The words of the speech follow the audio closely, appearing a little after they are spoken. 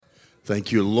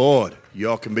Thank you, Lord.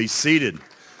 Y'all can be seated.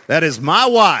 That is my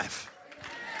wife.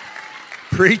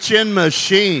 Preaching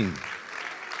machine.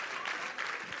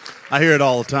 I hear it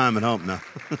all the time at home now.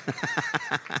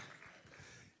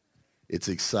 It's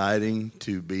exciting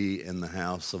to be in the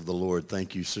house of the Lord.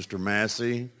 Thank you, Sister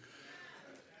Massey,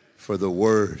 for the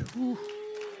word. Woo.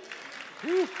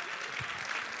 Woo.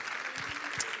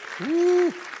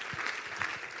 Woo.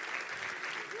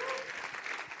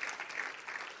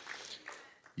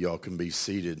 Y'all can be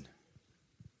seated.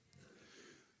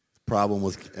 Problem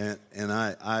with, and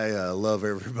I love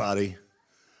everybody.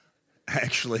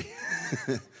 Actually,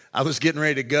 I was getting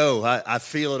ready to go. I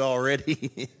feel it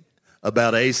already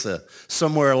about Asa.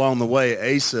 Somewhere along the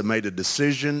way, Asa made a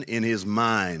decision in his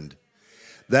mind.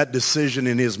 That decision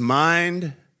in his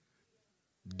mind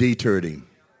deterred him.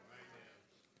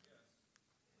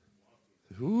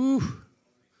 Whew.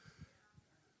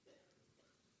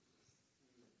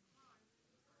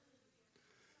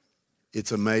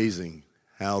 It's amazing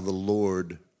how the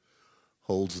Lord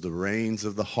holds the reins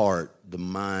of the heart, the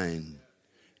mind,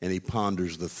 and he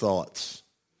ponders the thoughts.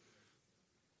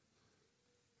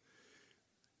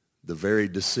 The very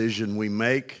decision we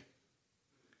make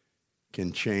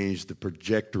can change the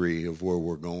trajectory of where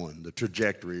we're going, the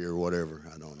trajectory or whatever,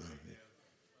 I don't know.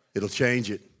 It'll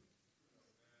change it.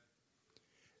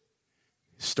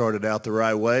 Started out the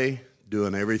right way,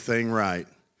 doing everything right,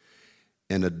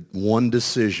 and one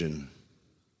decision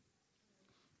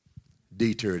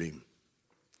deterred him.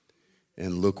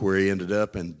 And look where he ended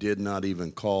up and did not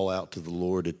even call out to the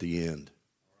Lord at the end.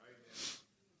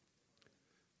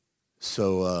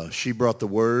 So she brought the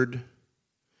word,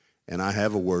 and I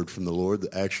have a word from the Lord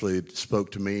that actually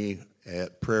spoke to me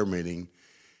at prayer meeting.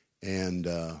 And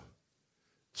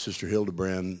Sister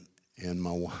Hildebrand and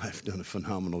my wife done a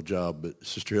phenomenal job. But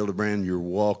Sister Hildebrand, you're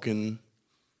walking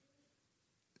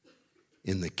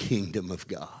in the kingdom of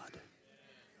God.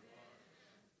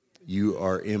 You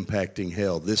are impacting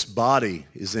hell. This body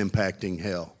is impacting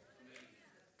hell.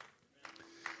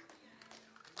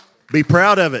 Be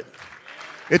proud of it.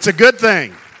 It's a good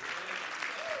thing.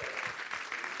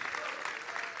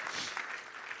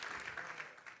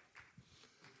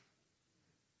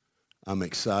 I'm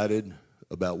excited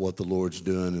about what the Lord's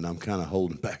doing, and I'm kind of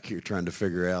holding back here trying to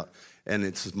figure out, and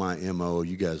it's my MO,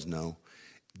 you guys know.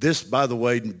 This, by the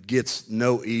way, gets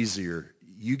no easier.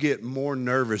 You get more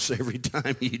nervous every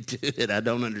time you do it. I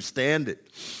don't understand it.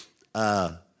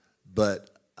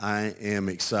 But I am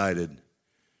excited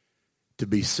to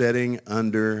be sitting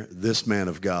under this man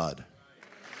of God.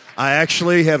 I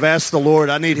actually have asked the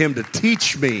Lord, I need him to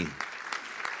teach me.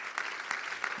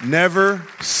 Never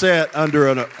sit under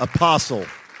an apostle.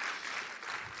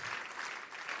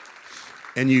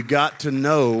 And you got to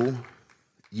know,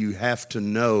 you have to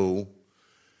know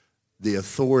the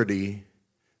authority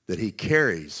that he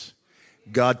carries.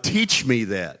 God, teach me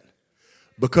that.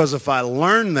 Because if I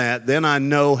learn that, then I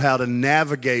know how to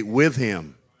navigate with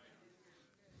him.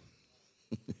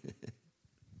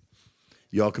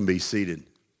 Y'all can be seated.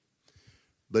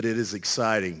 But it is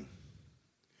exciting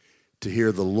to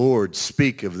hear the Lord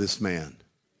speak of this man.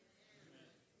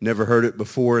 Never heard it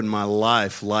before in my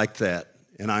life like that,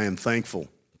 and I am thankful.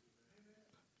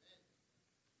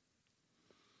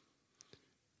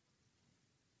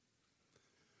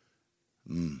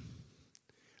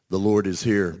 The Lord is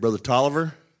here. Brother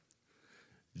Tolliver,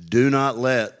 do not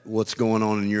let what's going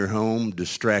on in your home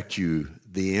distract you.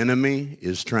 The enemy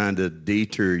is trying to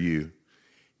deter you.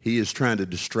 He is trying to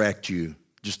distract you.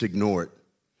 Just ignore it.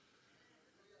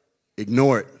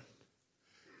 Ignore it.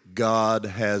 God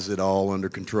has it all under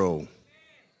control.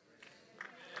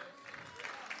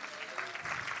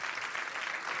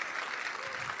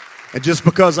 And just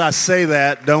because I say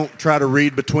that, don't try to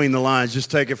read between the lines. Just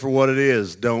take it for what it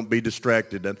is. Don't be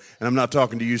distracted. And I'm not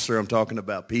talking to you, sir. I'm talking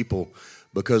about people,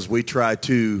 because we try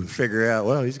to figure out,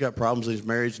 well, he's got problems in his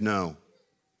marriage. No.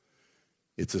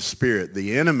 It's a spirit.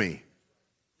 The enemy.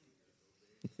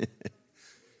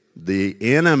 The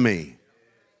enemy.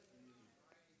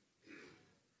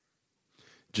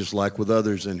 Just like with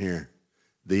others in here.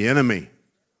 The enemy.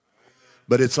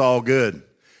 But it's all good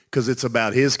because it's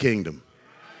about his kingdom.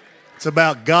 It's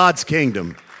about God's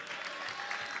kingdom.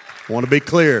 I want to be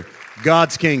clear.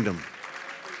 God's kingdom.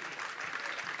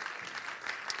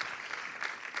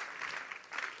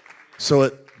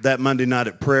 So that Monday night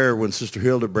at prayer, when Sister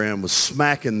Hildebrand was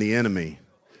smacking the enemy,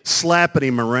 slapping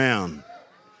him around,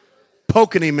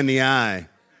 poking him in the eye,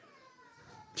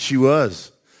 she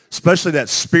was. Especially that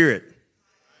spirit.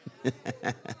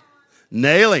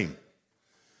 Nail him.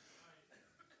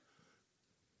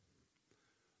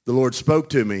 The Lord spoke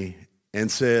to me and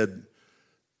said,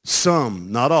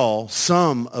 some, not all,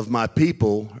 some of my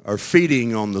people are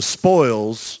feeding on the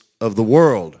spoils of the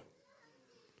world.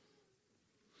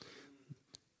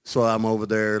 So I'm over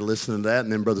there listening to that,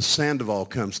 and then Brother Sandoval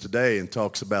comes today and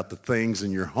talks about the things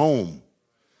in your home.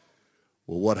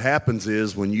 Well, what happens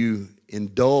is when you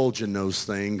indulge in those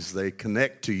things, they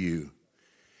connect to you.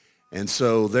 And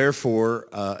so therefore,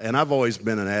 and I've always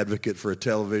been an advocate for a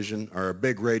television, or a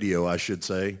big radio, I should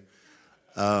say.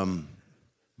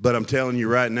 But I'm telling you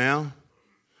right now,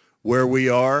 where we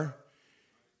are,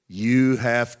 you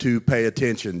have to pay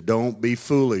attention. Don't be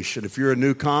foolish. And if you're a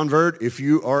new convert, if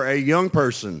you are a young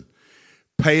person,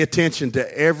 pay attention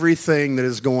to everything that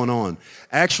is going on.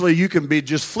 Actually, you can be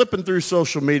just flipping through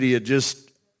social media,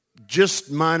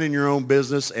 just minding your own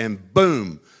business, and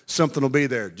boom, something will be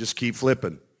there. Just keep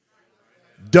flipping.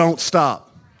 Don't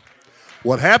stop.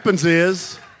 What happens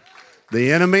is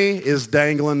the enemy is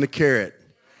dangling the carrot,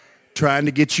 trying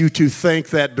to get you to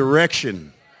think that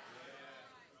direction.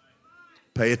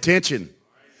 Pay attention.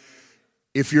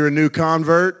 If you're a new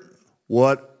convert,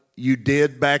 what you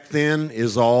did back then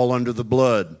is all under the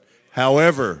blood.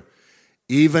 However,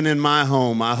 even in my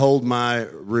home, I hold my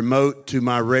remote to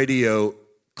my radio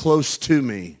close to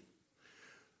me,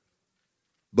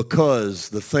 because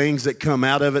the things that come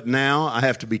out of it now, I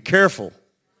have to be careful.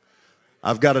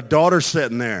 I've got a daughter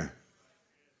sitting there.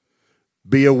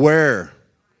 Be aware.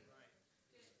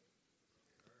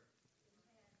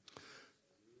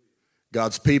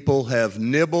 God's people have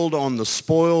nibbled on the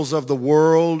spoils of the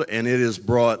world, and it has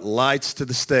brought lights to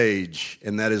the stage,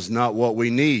 and that is not what we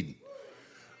need.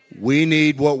 We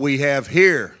need what we have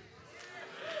here.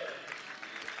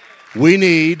 We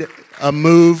need a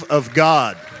move of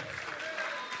God.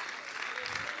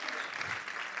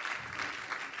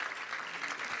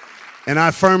 And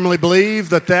I firmly believe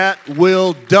that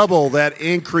will double, that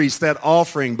increase, that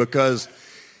offering, because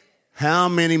how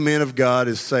many men of God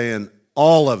is saying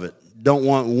all of it? Don't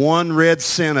want one red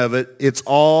cent of it. It's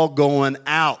all going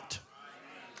out.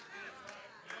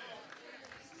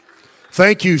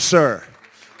 Thank you, sir,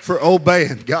 for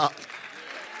obeying God.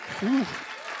 Whew.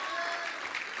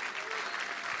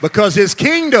 Because his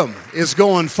kingdom is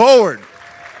going forward.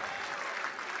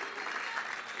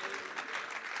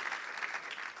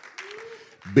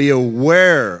 Be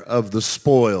aware of the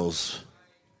spoils.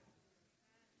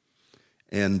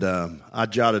 And I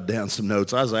jotted down some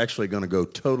notes. I was actually going to go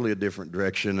totally a different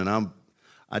direction, and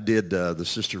I did the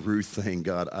Sister Ruth thing.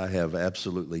 God, I have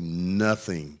absolutely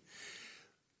nothing.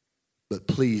 But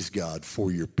please, God,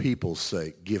 for your people's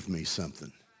sake, give me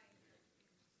something.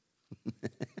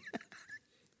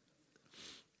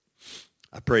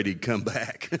 I prayed he'd come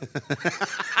back.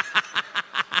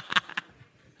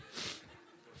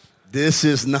 This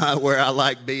is not where I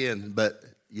like being, but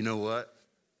you know what?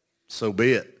 So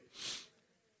be it.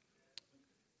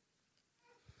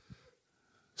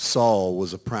 Saul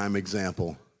was a prime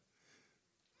example.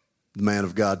 The man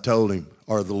of God told him,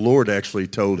 or the Lord actually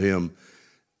told him,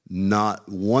 not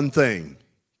one thing,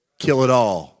 kill it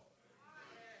all.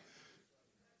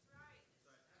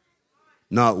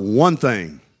 Not one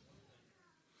thing.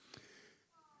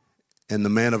 And the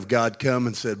man of God come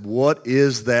and said, what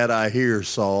is that I hear,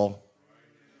 Saul?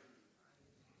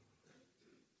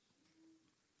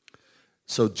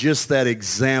 So just that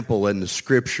example in the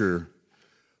scripture,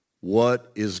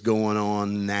 what is going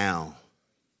on now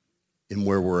in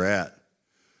where we're at?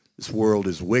 This world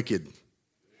is wicked.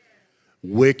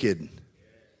 Wicked.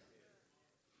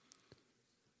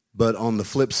 But on the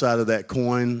flip side of that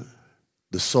coin,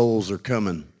 the souls are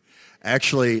coming.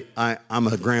 Actually, I'm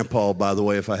a grandpa, by the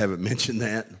way, if I haven't mentioned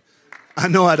that. I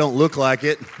know I don't look like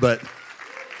it, but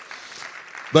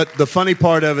the funny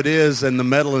part of it is, and the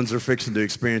Medellins are fixing to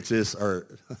experience this, or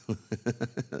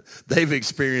they've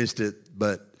experienced it,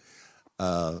 but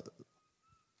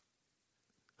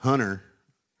Hunter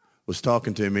was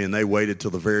talking to me, and they waited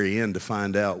till the very end to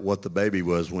find out what the baby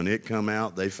was. When it come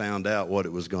out, they found out what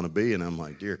it was going to be, and I'm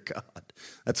like, dear God,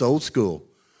 that's old school.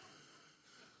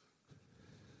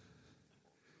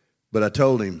 But I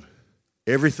told him,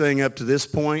 everything up to this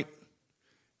point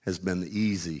has been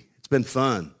easy. It's been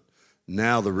fun.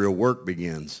 Now the real work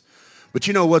begins. But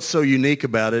you know what's so unique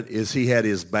about it is he had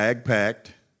his bag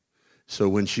packed. So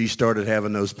when she started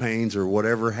having those pains or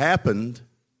whatever happened,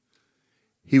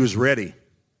 he was ready.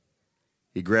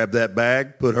 He grabbed that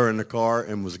bag, put her in the car,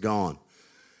 and was gone.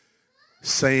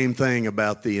 Same thing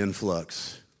about the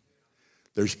influx.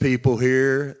 There's people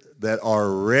here that are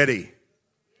ready.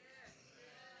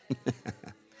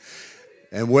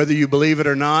 And whether you believe it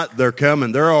or not, they're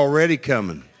coming. They're already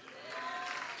coming.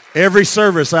 Every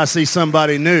service I see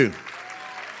somebody new.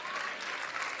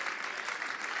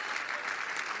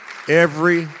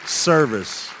 Every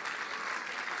service.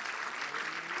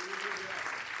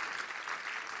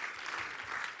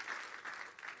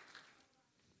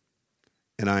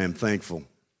 And I am thankful.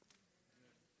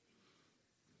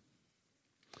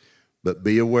 But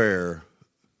be aware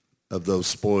of those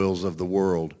spoils of the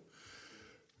world.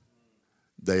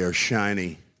 They are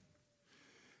shiny.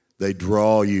 They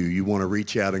draw you. You want to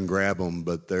reach out and grab them,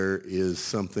 but there is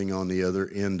something on the other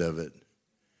end of it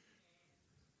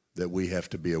that we have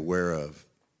to be aware of.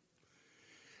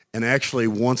 And actually,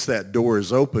 once that door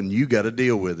is open, you got to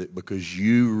deal with it because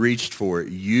you reached for it.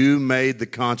 You made the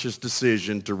conscious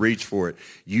decision to reach for it.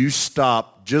 You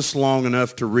stopped just long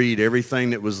enough to read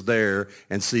everything that was there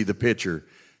and see the picture.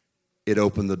 It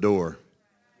opened the door.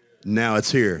 Now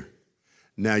it's here.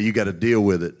 Now you got to deal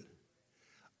with it.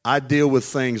 I deal with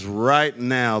things right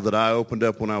now that I opened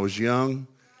up when I was young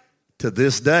to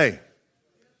this day.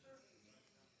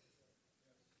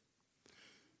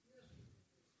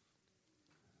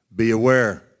 Be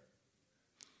aware.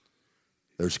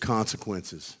 There's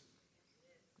consequences.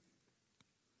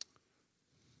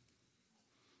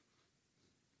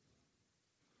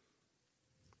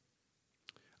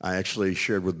 I actually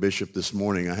shared with Bishop this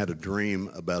morning, I had a dream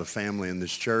about a family in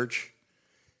this church.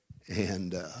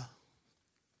 And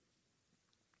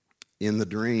in the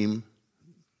dream,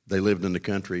 they lived in the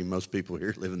country. Most people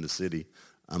here live in the city.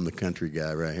 I'm the country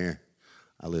guy right here.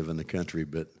 I live in the country,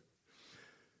 but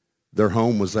their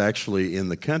home was actually in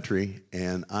the country,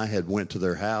 and I had went to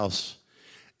their house,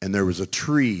 and there was a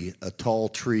tree, a tall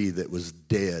tree that was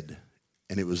dead,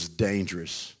 and it was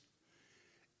dangerous.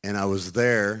 And I was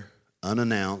there,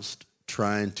 unannounced,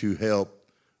 trying to help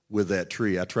with that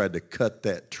tree. I tried to cut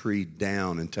that tree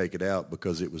down and take it out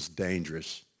because it was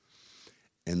dangerous.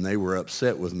 And they were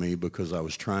upset with me because I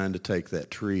was trying to take that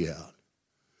tree out.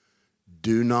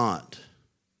 Do not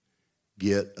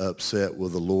get upset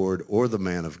with the Lord or the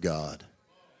man of God.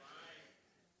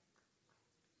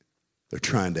 They're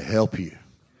trying to help you.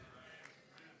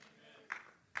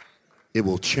 It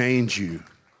will change you.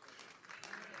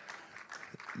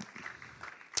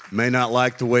 May not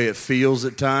like the way it feels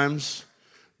at times,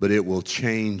 but it will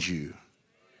change you.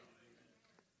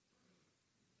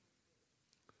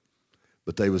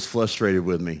 But they was frustrated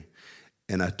with me.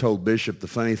 And I told Bishop the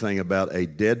funny thing about a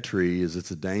dead tree is it's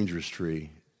a dangerous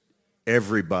tree.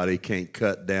 Everybody can't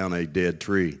cut down a dead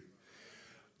tree.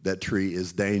 That tree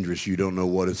is dangerous. You don't know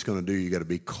what it's going to do. You got to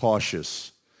be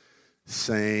cautious.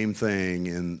 Same thing,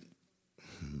 and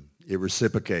it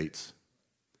reciprocates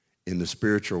in the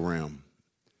spiritual realm.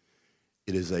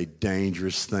 It is a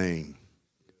dangerous thing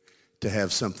to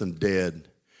have something dead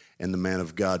and the man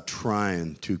of God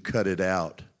trying to cut it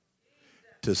out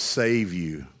to save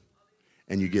you,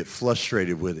 and you get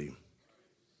frustrated with him.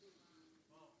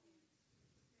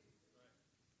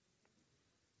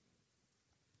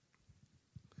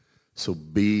 So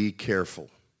be careful.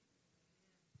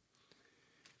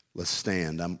 Let's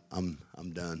stand. I'm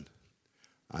done.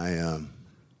 I'm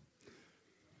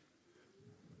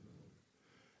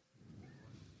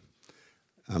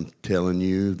telling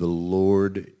you, the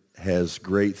Lord has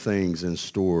great things in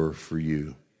store for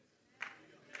you.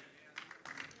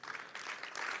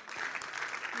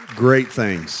 Great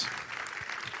things.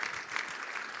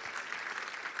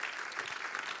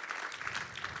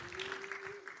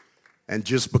 And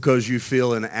just because you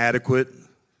feel inadequate,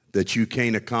 that you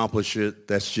can't accomplish it,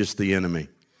 that's just the enemy.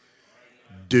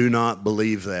 Do not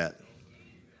believe that.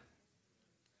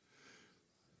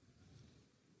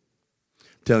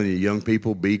 I'm telling you, young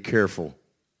people, be careful.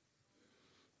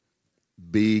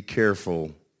 Be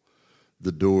careful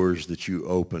the doors that you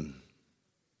open.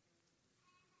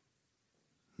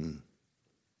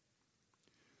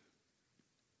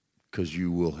 Because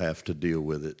you will have to deal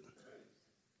with it.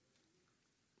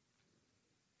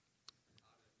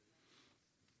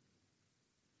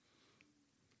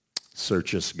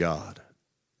 Search us, God.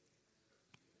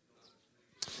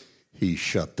 He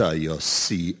shataya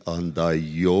si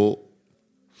andayo.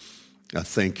 I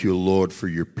thank you, Lord, for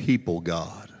your people,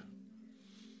 God.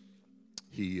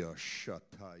 He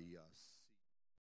shataya.